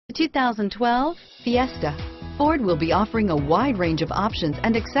2012 Fiesta. Ford will be offering a wide range of options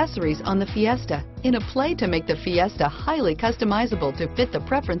and accessories on the Fiesta in a play to make the Fiesta highly customizable to fit the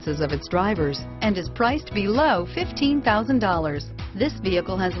preferences of its drivers and is priced below $15,000. This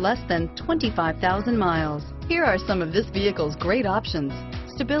vehicle has less than 25,000 miles. Here are some of this vehicle's great options: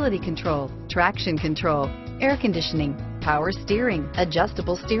 stability control, traction control, air conditioning, power steering,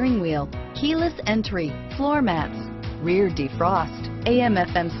 adjustable steering wheel, keyless entry, floor mats, rear defrost,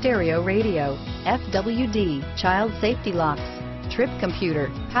 AM/FM stereo radio, FWD, child safety locks, trip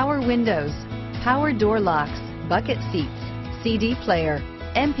computer, power windows, power door locks, bucket seats, CD player,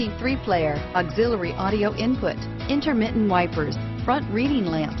 MP3 player, auxiliary audio input, intermittent wipers, front reading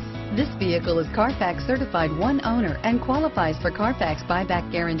lamps. This vehicle is CARFAX certified one owner and qualifies for CARFAX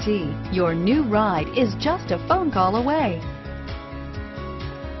buyback guarantee. Your new ride is just a phone call away.